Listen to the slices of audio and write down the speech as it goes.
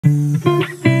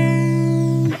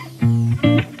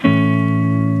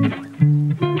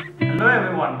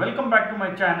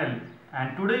channel,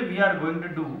 and today we are going to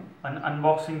do an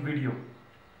unboxing video.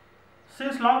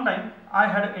 Since long time I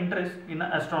had interest in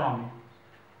astronomy,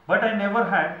 but I never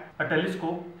had a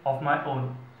telescope of my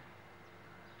own.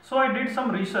 So I did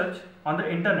some research on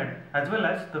the internet as well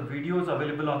as the videos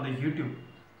available on the YouTube,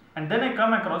 and then I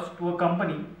come across to a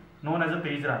company known as a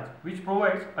Tejraj, which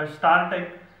provides a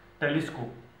StarTracker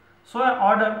telescope. So I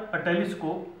ordered a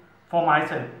telescope for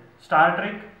myself,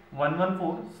 StarTracker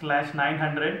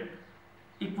 114/900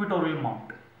 equatorial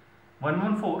mount.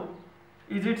 114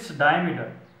 is its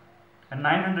diameter and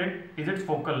 900 is its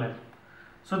focal length.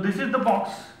 So this is the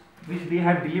box which they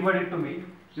have delivered it to me.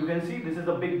 You can see this is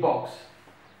the big box.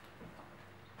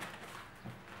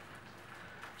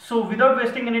 So without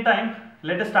wasting any time,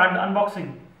 let us start the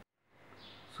unboxing.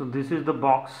 So this is the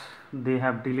box they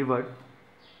have delivered.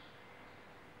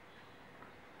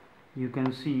 You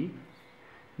can see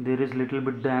there is little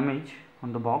bit damage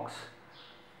on the box.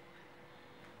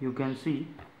 You can see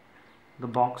the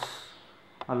box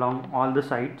along all the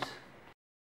sides.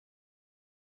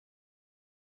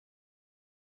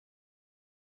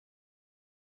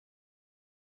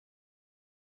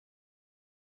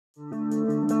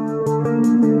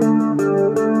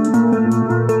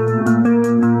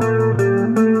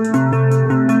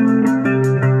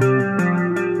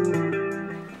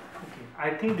 I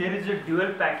think there is a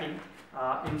dual packing.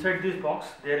 Inside this box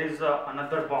there is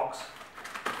another box.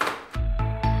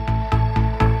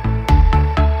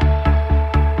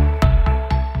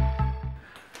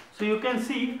 So you can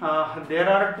see there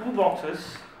are two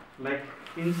boxes. Like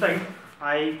inside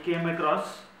I came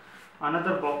across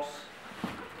another box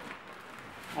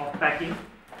of packing.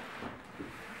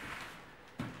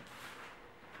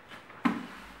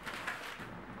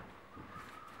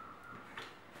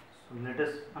 So let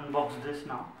us unbox this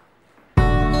now.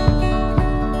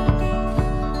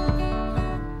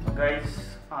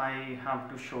 Guys, I have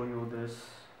to show you this.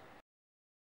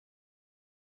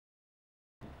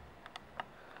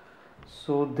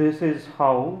 So this is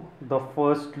how the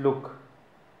first look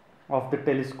of the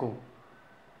telescope.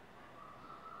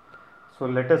 So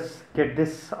let us get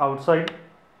this outside.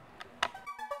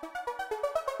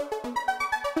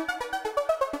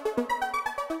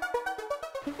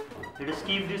 Let us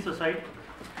keep this aside.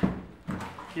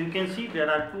 You can see there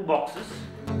are two boxes,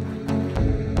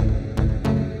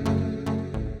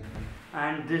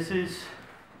 and this is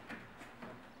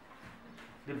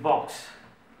the box.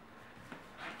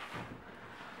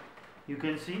 You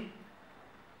can see.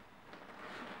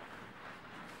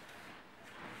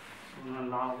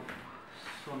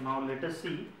 So now let us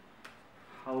see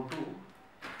how to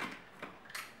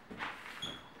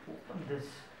open this.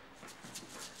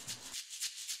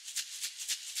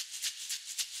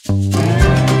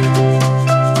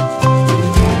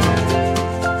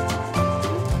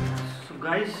 So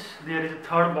guys, there is a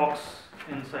third box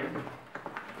inside.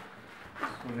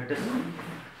 So let us see.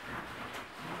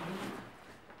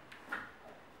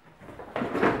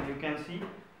 You can see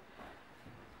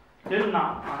till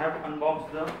now I have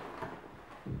unboxed the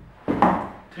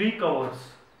three covers.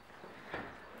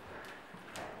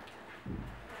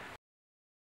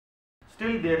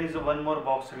 Still there is one more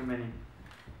box remaining.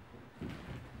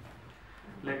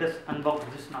 Let us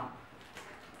unbox this now.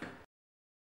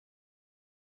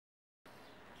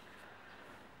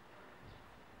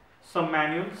 Some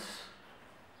manuals,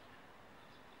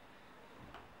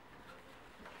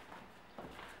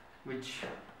 which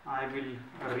I will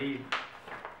read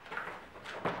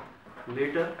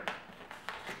later.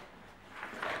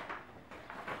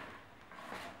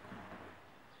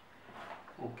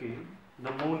 Okay,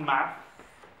 the moon map.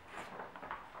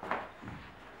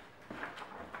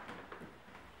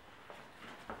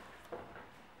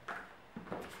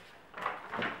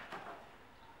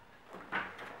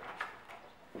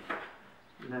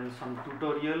 Then some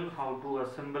tutorial how to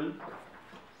assemble,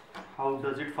 how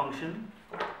does it function,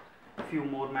 few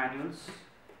more manuals.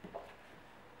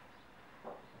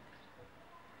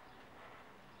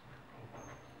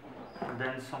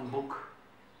 Then some book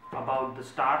about the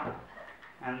star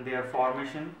and their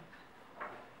formation.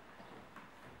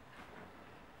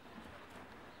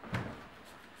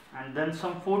 And then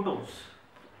some photos.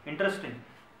 Interesting.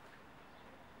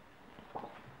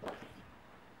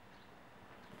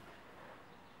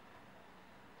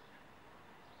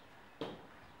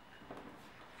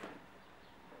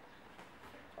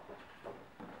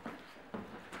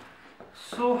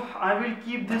 So I will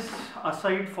keep this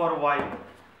aside for a while.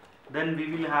 Then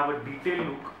we will have a detailed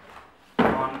look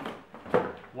on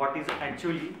what is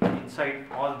actually inside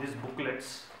all these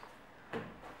booklets.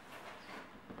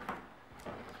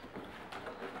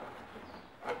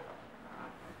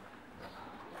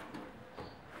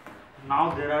 now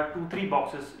there are 2-3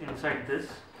 boxes inside this.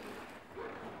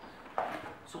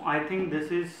 So I think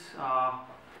this is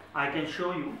I can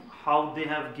show you how they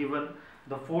have given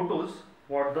the photos,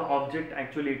 what the object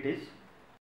actually it is.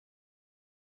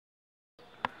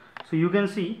 So you can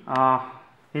see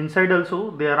inside also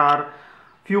there are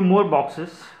few more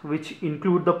boxes which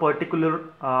include the particular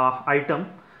item,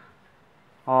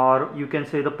 or you can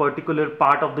say the particular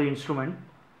part of the instrument.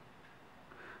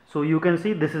 So you can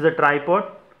see this is a tripod,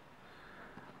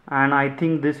 and I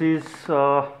think this is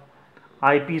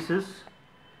eyepieces,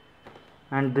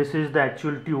 and this is the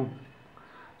actual tube.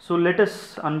 So let us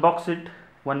unbox it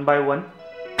one by one.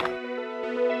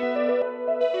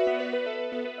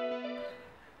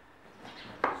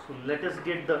 So let us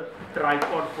get the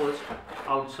tripod first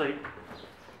outside.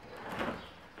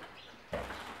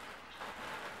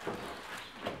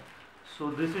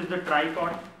 So this is the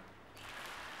tripod,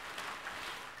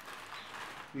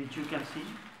 which you can see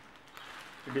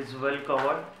it is well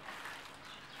covered.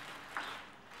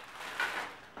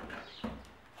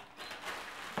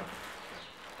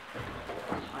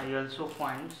 I also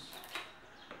find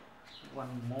one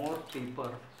more paper.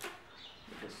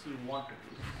 Let us see what it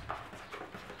is.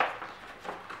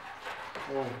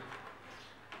 Oh,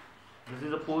 this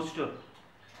is a poster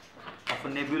of a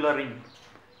nebula ring.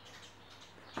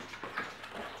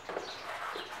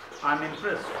 I am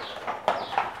impressed.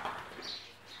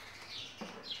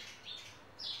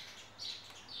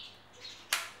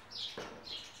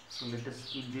 So let us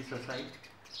keep this aside.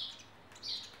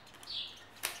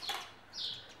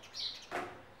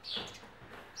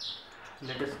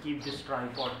 Let us keep this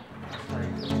tripod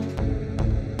aside.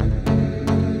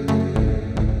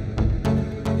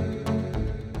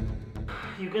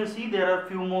 You can see there are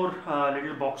few more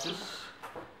little boxes.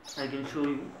 I can show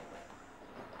you.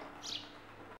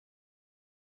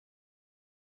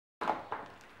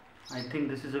 I think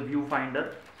this is a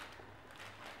viewfinder,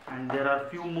 and there are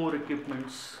few more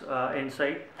equipments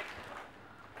inside.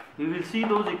 We will see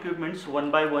those equipments one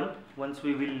by one once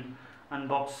we will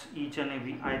unbox each and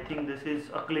every. I think this is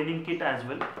a cleaning kit as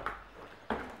well.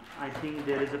 I think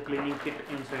there is a cleaning kit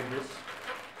inside this.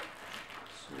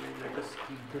 So let us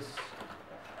keep this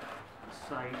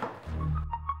aside.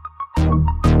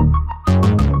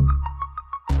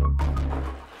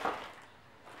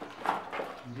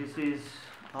 This is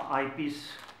an eyepiece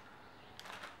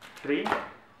tray.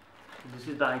 This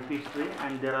is the eyepiece tray,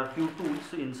 and there are few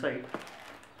tools inside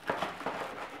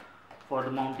for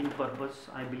the mounting purpose,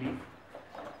 I believe.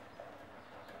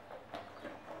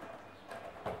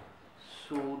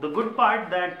 So the good part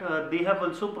that they have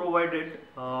also provided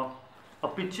a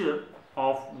picture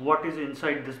of what is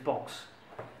inside this box.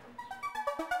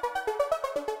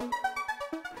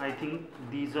 I think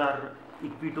these are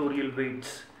equatorial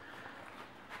weights.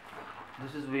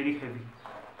 This is very heavy.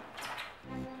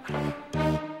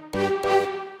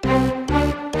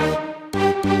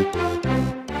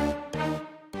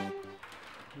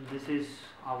 This is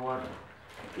our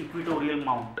equatorial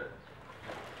mount.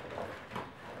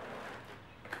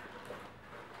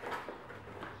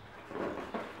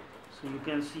 So you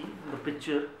can see the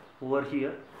picture over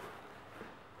here.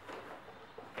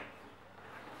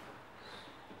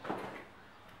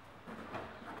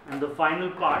 And the final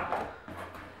part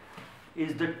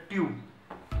is the tube.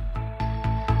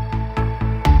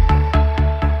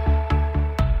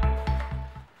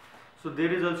 So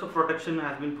there is also protection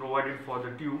has been provided for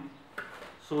the tube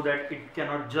so that it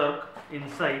cannot jerk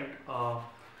inside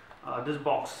this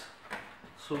box.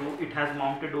 So it has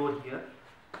mounted over here.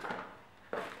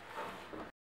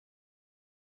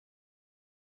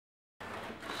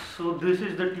 So this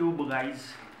is the tube,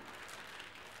 guys.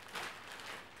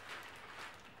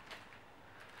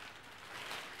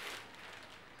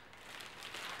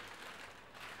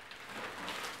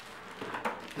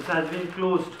 This has been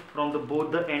closed from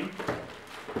both the end.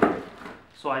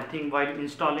 So I think while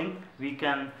installing we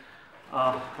can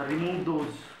remove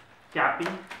those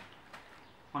capping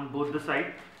on both the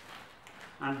side,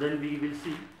 and then we will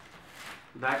see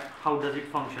that how does it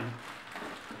function.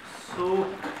 So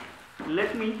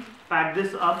let me pack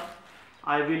this up.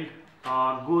 I will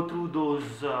go through those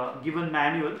given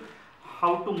manual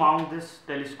how to mount this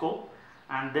telescope,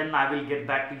 and then I will get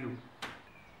back to you.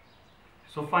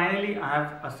 So finally I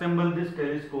have assembled this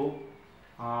telescope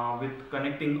with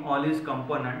connecting all its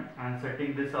component and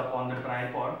setting this up on the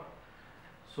tripod.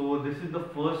 So this is the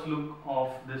first look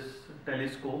of this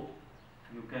telescope.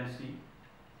 You can see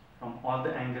from all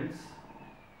the angles.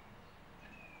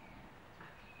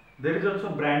 There is also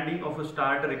branding of a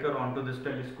StarTracker onto this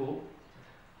telescope,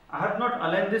 I have not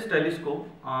aligned this telescope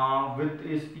with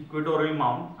its equatorial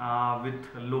mount with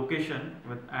location,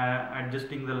 with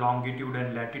adjusting the longitude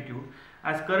and latitude,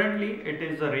 as currently it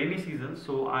is a rainy season,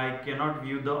 so I cannot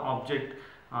view the object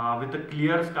with a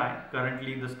clear sky.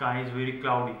 Currently the sky is very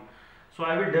cloudy. So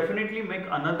I will definitely make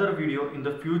another video in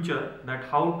the future that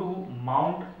how to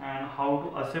mount and how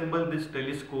to assemble this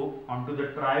telescope onto the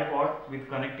tripod with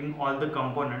connecting all the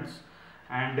components,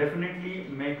 and definitely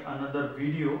make another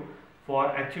video for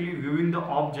actually viewing the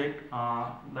object,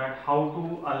 that how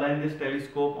to align this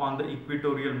telescope on the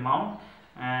equatorial mount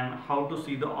and how to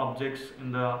see the objects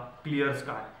in the clear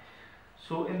sky.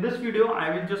 So in this video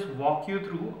I will just walk you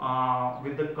through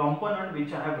with the component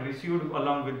which I have received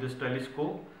along with this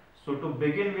telescope. So to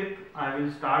begin with, I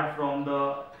will start from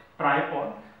the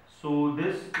tripod. So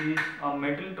this is a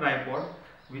metal tripod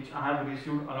which I have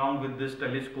received along with this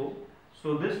telescope.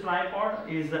 So this tripod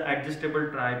is an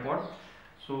adjustable tripod.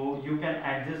 So you can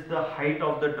adjust the height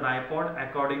of the tripod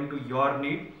according to your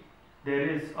need. There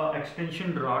is an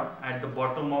extension rod at the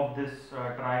bottom of this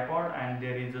tripod, and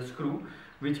there is a screw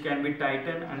which can be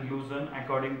tightened and loosened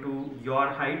according to your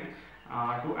height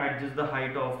to adjust the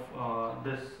height of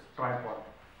this tripod.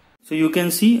 So you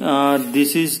can see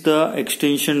this is the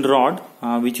extension rod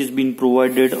which is being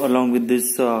provided along with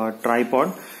this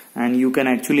tripod, and you can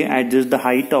actually adjust the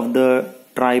height of the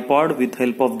tripod with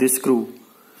help of this screw.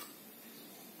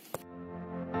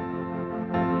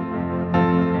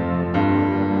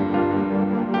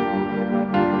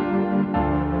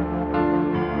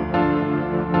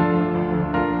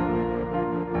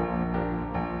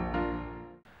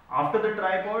 After the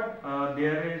tripod,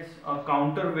 there is a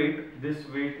counterweight. This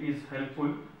weight is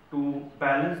helpful to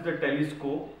balance the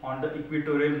telescope on the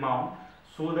equatorial mount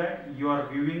so that your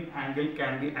viewing angle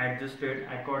can be adjusted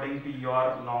according to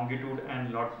your longitude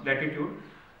and latitude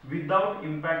without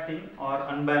impacting or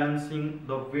unbalancing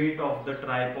the weight of the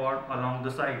tripod along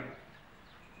the side.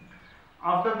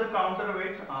 After the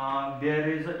counterweight, there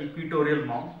is an equatorial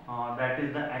mount, that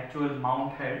is the actual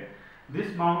mount head.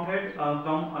 This mount head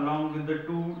come along with the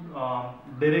two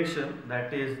direction,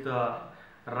 that is the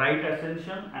right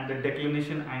ascension and the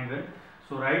declination angle.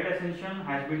 So right ascension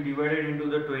has been divided into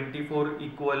the 24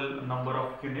 equal number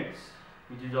of units,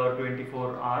 which is our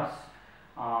 24 hours,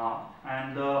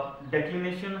 and the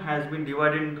declination has been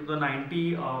divided into the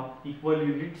 90 equal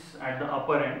units at the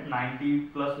upper end, 90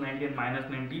 plus 90 and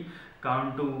minus 90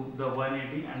 count to the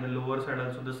 180, and the lower side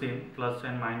also the same, plus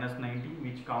and minus 90,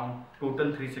 which count total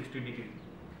 360 degree.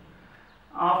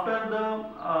 After the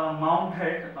mount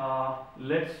head,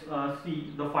 let's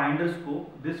see the finder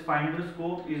scope. This finder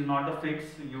scope is not a fix.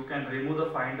 You can remove the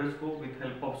finder scope with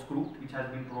help of screw which has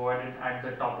been provided at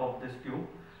the top of this tube.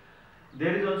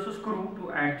 There is also screw to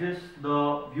adjust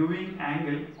the viewing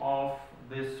angle of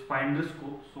this finder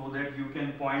scope so that you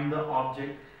can point the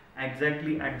object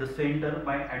exactly at the center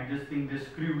by adjusting the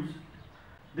screws.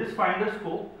 This finder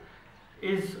scope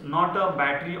is not a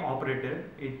battery operated,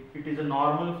 it is a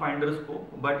normal finder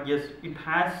scope, but yes, it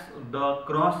has the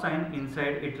cross sign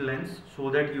inside its lens so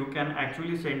that you can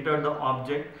actually center the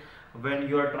object when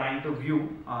you are trying to view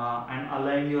and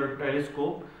align your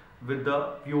telescope with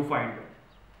the viewfinder.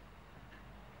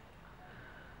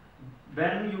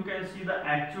 Then you can see the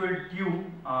actual tube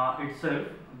itself.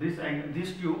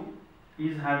 This tube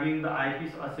is having the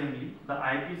eyepiece assembly. The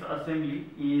eyepiece assembly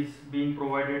is being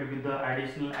provided with the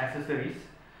additional accessories.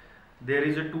 There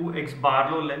is a 2x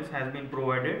Barlow lens has been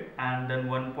provided, and then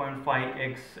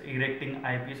 1.5x erecting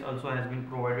eyepiece also has been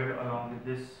provided along with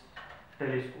this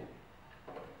telescope.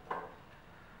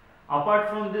 Apart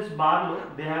from this Barlow,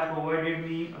 they have provided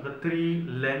me the 3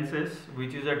 lenses,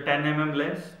 which is a 10 mm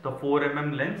lens, the 4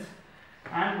 mm lens,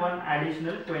 and one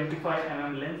additional 25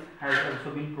 mm lens has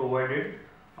also been provided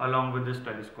along with this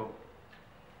telescope.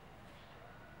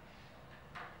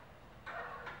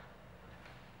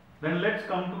 Then let's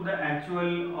come to the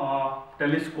actual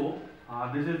telescope.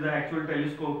 This is the actual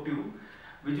telescope tube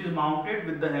which is mounted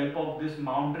with the help of this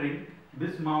mount ring.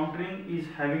 This mount ring is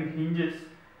having hinges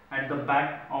at the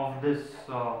back of this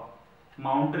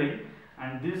mount ring,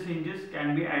 and these hinges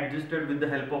can be adjusted with the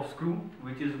help of screw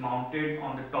which is mounted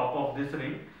on the top of this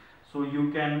ring. So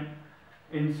you can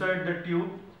insert the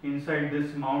tube inside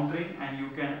this mount ring and you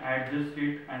can adjust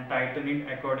it and tighten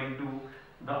it according to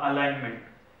the alignment.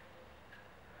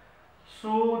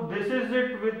 So this is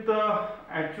it with the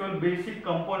actual basic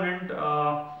component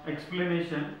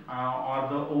explanation or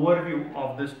the overview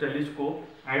of this telescope.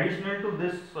 Additional to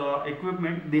this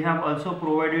equipment, they have also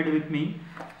provided with me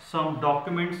some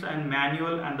documents and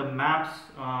manual and the maps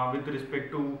with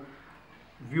respect to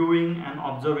viewing and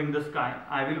observing the sky.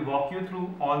 I will walk you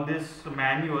through all these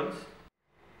manuals.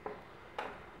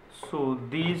 So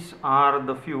these are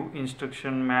the few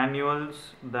instruction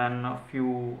manuals, then a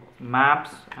few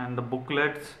maps and the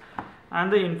booklets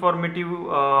and the informative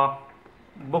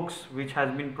books which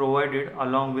has been provided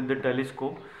along with the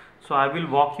telescope. So I will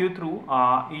walk you through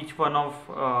each one of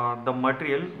the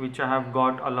material which I have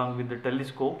got along with the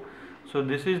telescope. So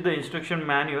this is the instruction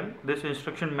manual. This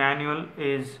instruction manual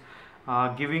is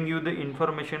giving you the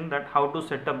information that how to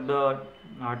set up the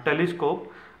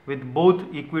telescope with both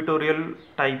equatorial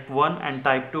type 1 and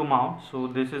type 2 mount. So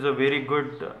this is a very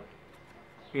good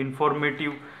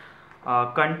informative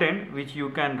content which you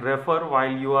can refer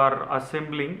while you are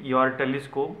assembling your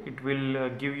telescope. It will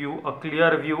give you a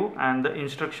clear view and the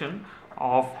instruction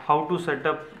of how to set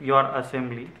up your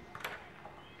assembly.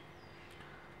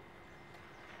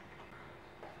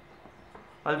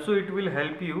 Also it will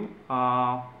help you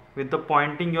with the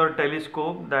pointing your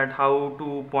telescope, that how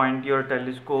to point your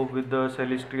telescope with the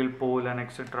celestial pole and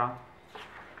etc.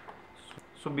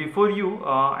 So before you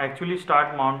actually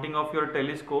start mounting of your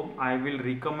telescope, I will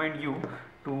recommend you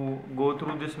to go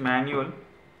through this manual.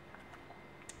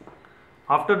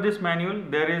 After this manual,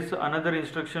 there is another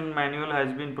instruction manual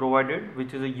has been provided,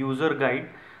 which is a user guide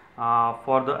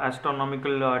for the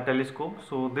astronomical telescope.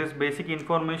 So this basic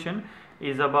information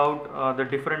is about the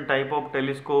different type of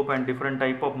telescope and different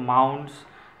type of mounts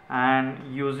and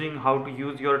using how to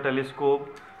use your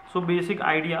telescope. So basic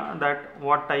idea that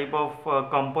what type of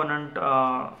component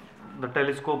the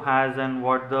telescope has and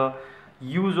what the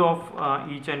use of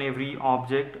each and every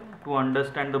object, to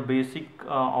understand the basic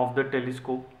of the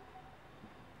telescope.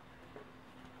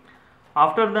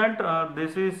 After that,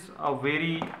 this is a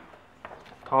very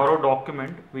thorough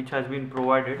document which has been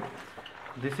provided.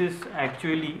 This is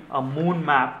actually a moon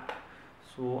map.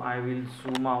 So I will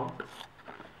zoom out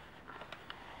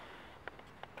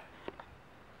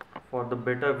for the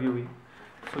better viewing.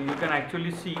 So you can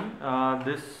actually see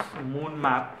this moon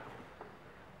map.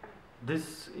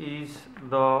 This is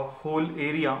the whole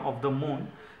area of the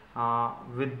moon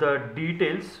with the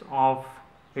details of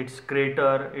its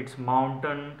crater, its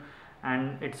mountain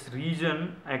and its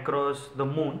region across the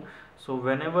moon. So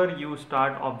whenever you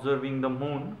start observing the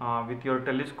moon with your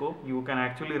telescope, you can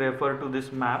actually refer to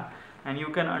this map and you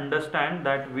can understand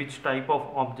that which type of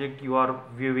object you are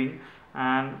viewing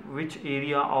and which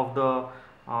area of the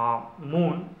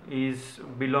moon is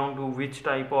belong to which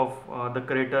type of the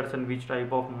craters and which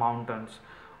type of mountains.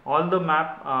 All the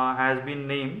map has been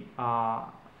named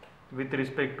with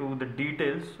respect to the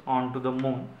details onto the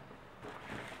moon.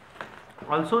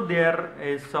 Also there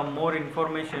is some more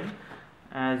information,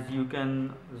 as you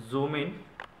can zoom in.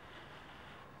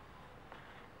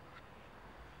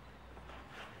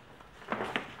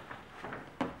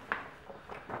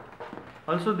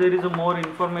 Also there is a more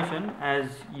information, as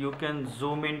you can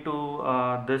zoom into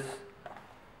this.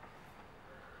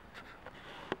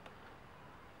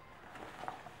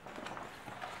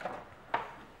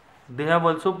 They have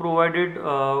also provided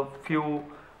a few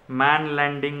man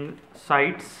landing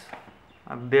sites.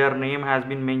 Their name has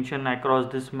been mentioned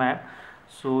across this map,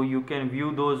 so you can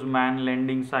view those man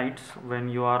landing sites when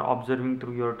you are observing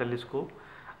through your telescope.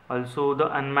 Also the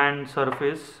unmanned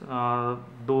surface,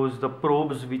 the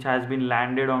probes which has been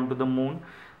landed onto the moon,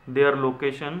 their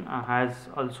location has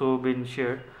also been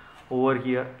shared over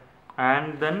here.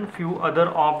 And then few other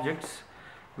objects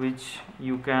which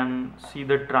you can see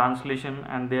the translation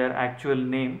and their actual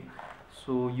name,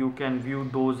 so you can view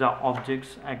those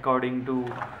objects according to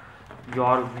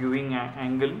your viewing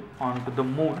angle onto the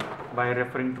moon by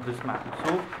referring to this map.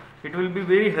 So it will be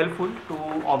very helpful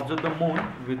to observe the moon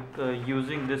with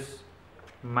using this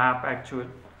map actual.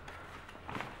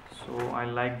 So I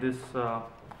like this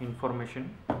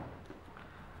information.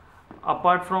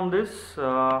 Apart from this,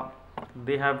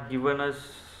 they have given us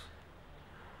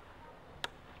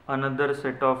another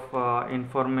set of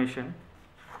information.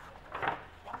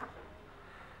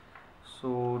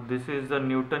 So this is the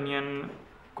Newtonian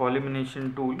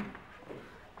collimination tool,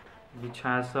 which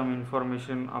has some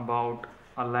information about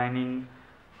aligning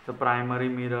the primary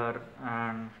mirror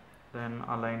and then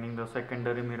aligning the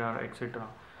secondary mirror, etc.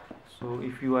 So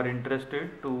if you are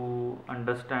interested to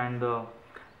understand the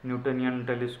Newtonian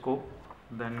telescope,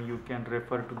 then you can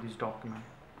refer to this document.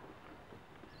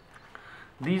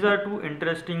 These are two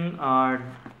interesting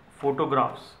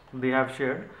photographs they have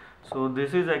shared. So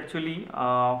this is actually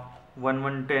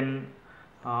 1110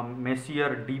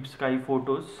 Messier deep sky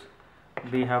photos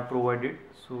they have provided.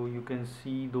 So you can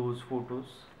see those photos.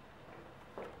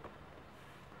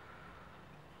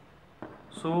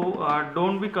 So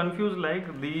don't be confused,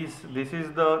 like this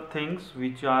is the things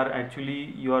which are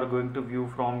actually you are going to view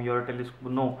from your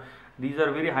telescope. No, these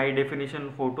are very high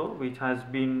definition photo which has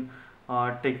been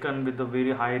taken with a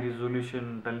very high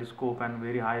resolution telescope and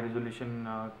very high resolution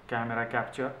camera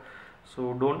capture.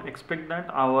 So don't expect that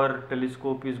our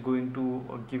telescope is going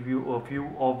to give you a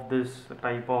view of this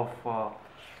type of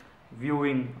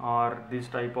viewing or this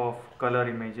type of color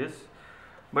images.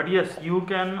 But yes, you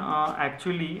can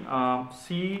actually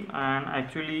see and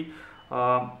actually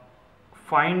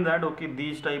find that okay,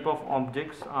 these type of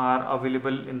objects are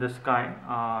available in the sky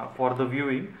for the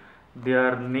viewing.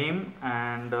 Their name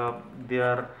and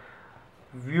their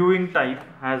viewing type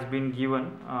has been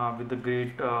given with the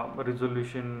great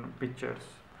resolution pictures.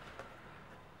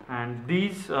 And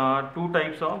these two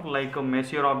types of like a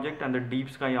Messier object and the deep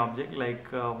sky object,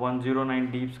 like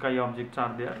 109 deep sky objects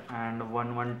are there and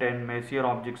 1110 Messier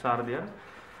objects are there.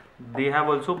 They have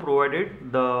also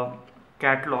provided the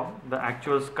catalog, the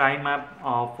actual sky map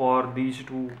for these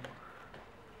two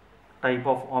type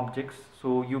of objects.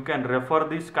 So you can refer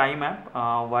the sky map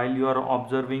while you are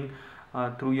observing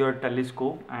through your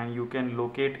telescope, and you can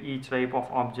locate each type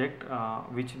of object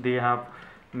which they have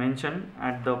mentioned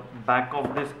at the back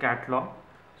of this catalog.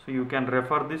 So you can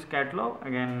refer this catalog.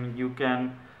 Again, you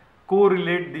can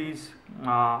correlate these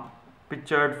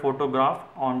pictured photograph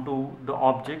onto the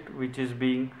object which is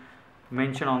being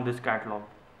mentioned on this catalog.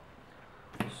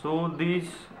 So these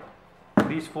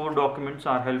four documents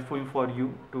are helpful for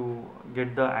you to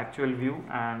get the actual view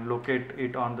and locate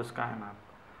it on the sky map.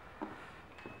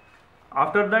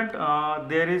 After that,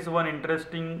 there is one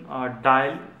interesting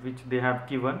dial which they have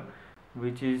given,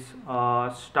 which is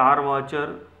Star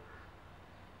Watcher,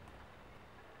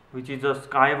 which is a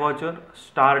Sky Watcher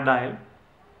star dial.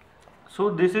 So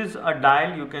this is a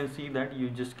dial. You can see that you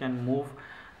just can move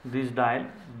this dial.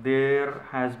 There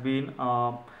has been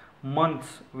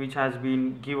months which has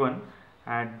been given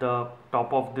at the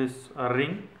top of this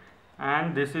ring,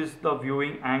 and this is the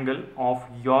viewing angle of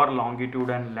your longitude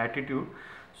and latitude.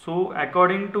 So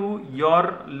according to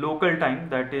your local time,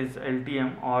 that is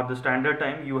LTM or the standard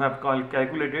time you have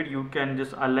calculated, you can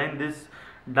just align this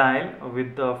dial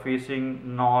with the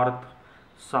facing north,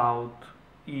 south,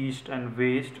 east and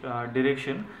west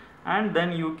direction, and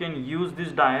then you can use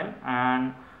this dial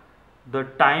and the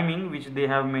timing which they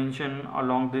have mentioned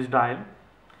along this dial,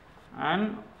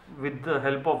 and with the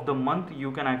help of the month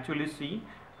you can actually see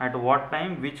at what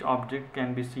time which object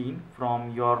can be seen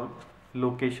from your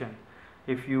location,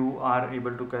 if you are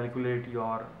able to calculate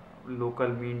your local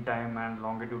mean time and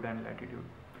longitude and latitude.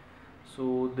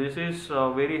 So this is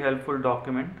a very helpful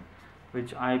document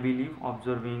which I believe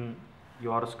observing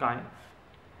your sky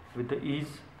with the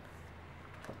ease.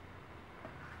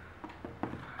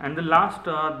 And the last,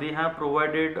 they have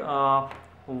provided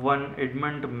one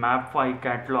Edmund Map5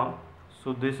 catalog.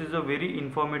 So this is a very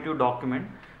informative document.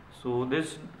 So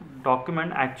this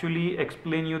document actually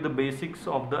explain you the basics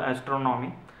of the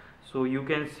astronomy. So you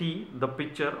can see the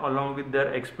picture along with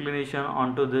their explanation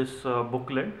onto this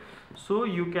booklet. So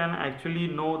you can actually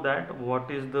know that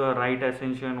what is the right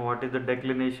ascension, what is the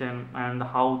declination, and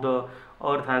how the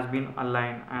earth has been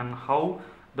aligned, and how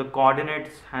the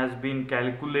coordinates has been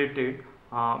calculated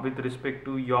with respect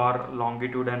to your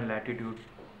longitude and latitude.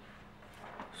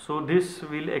 So this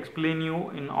will explain you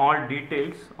in all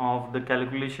details of the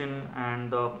calculation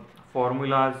and the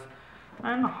formulas,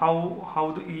 and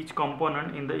how each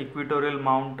component in the equatorial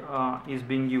mount is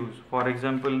being used. For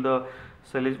example, the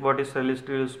what is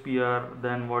celestial sphere,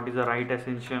 then what is the right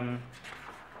ascension,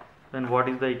 then what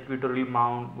is the equatorial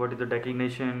mount, what is the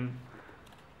declination,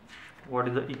 what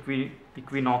is the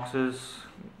equinoxes,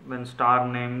 then star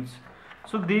names.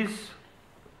 So this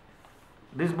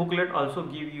booklet also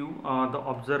give you the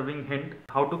observing hint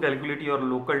how to calculate your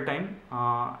local time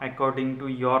according to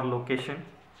your location,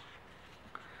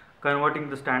 converting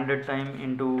the standard time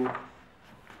into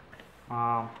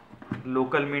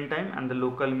local mean time and the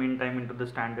local mean time into the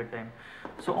standard time.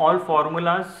 So all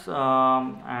formulas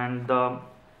and the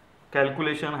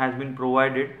calculation has been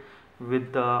provided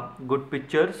with good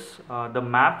pictures, the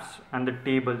maps and the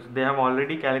tables. They have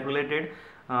already calculated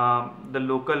the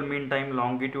local mean time,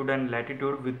 longitude and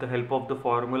latitude with the help of the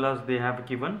formulas they have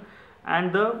given,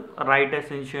 and the right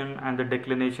ascension and the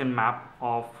declination map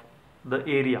of the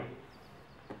area.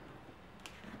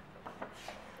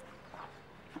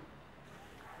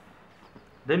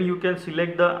 Then you can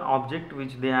select the object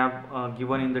which they have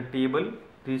given in the table.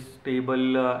 This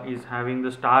table is having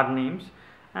the star names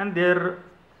and their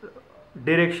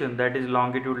direction, that is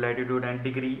longitude, latitude and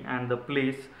degree, and the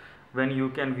place when you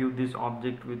can view this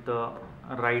object with the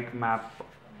right map.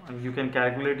 And you can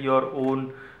calculate your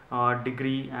own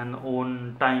degree and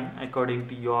own time according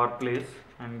to your place,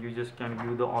 and you just can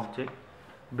view the object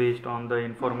based on the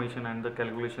information and the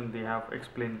calculation they have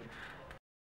explained.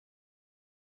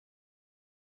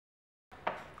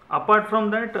 Apart from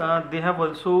that, they have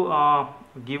also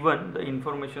given the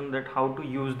information that how to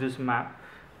use this map.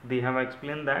 They have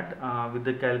explained that with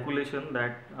the calculation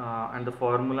that and the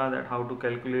formula that how to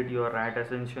calculate your rat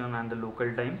ascension and the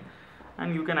local time,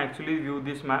 and you can actually view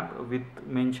this map with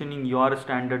mentioning your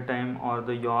standard time or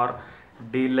the your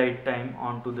daylight time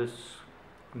onto this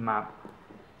map.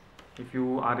 If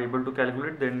you are able to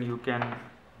calculate, then you can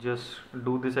just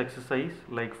do this exercise,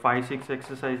 like 5-6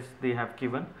 exercise they have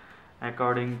given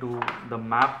according to the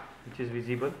map which is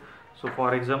visible. So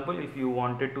for example, if you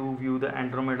wanted to view the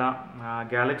Andromeda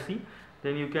galaxy,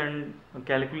 then you can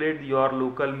calculate your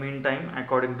local mean time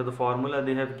according to the formula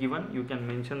they have given. You can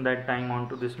mention that time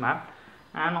onto this map,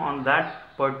 and on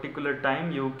that particular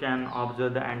time you can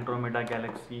observe the Andromeda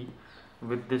galaxy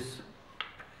with this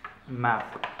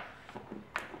map.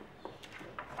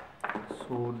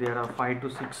 So there are 5 to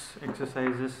 6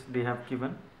 exercises they have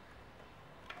given.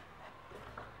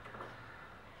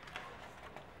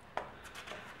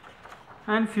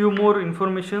 And few more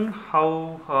information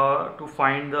how to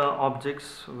find the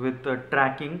objects with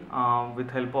tracking with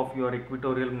help of your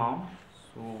equatorial mount.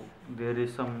 So there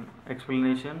is some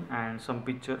explanation and some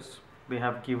pictures they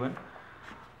have given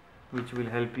which will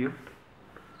help you.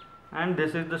 And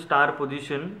this is the star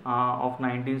position of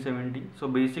 1970. So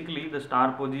basically the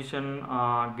star position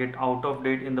get out of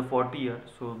date in the 40 years.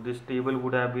 So this table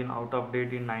would have been out of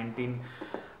date in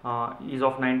is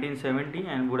of 1970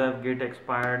 and would have get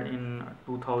expired in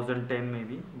 2010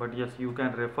 maybe. But yes, you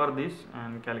can refer this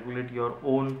and calculate your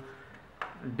own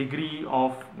degree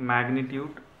of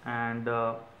magnitude and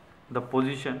the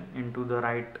position into the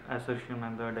right assertion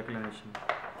and the declination.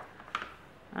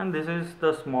 And this is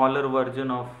the smaller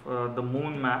version of the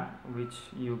moon map which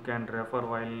you can refer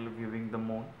while viewing the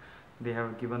moon. They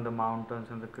have given the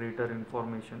mountains and the crater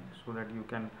information so that you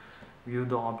can view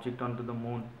the object onto the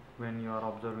moon when you are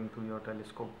observing through your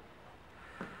telescope.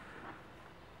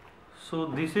 So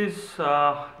this is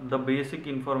the basic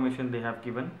information they have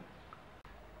given.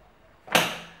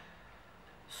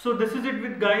 So this is it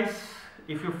with guys.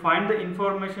 If you find the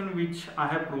information which I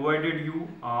have provided you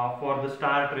for the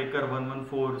StarTracker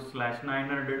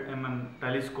 114/900 mm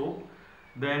telescope,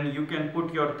 then you can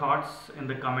put your thoughts in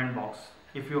the comment box.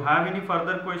 If you have any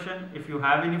further question, if you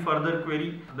have any further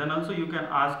query, then also you can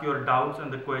ask your doubts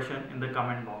and the question in the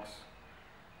comment box.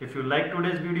 If you like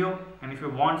today's video and if you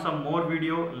want some more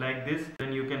video like this,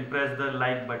 then you can press the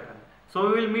like button. So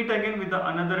we will meet again with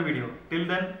another video. Till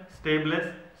then, stay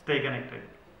blessed, stay connected.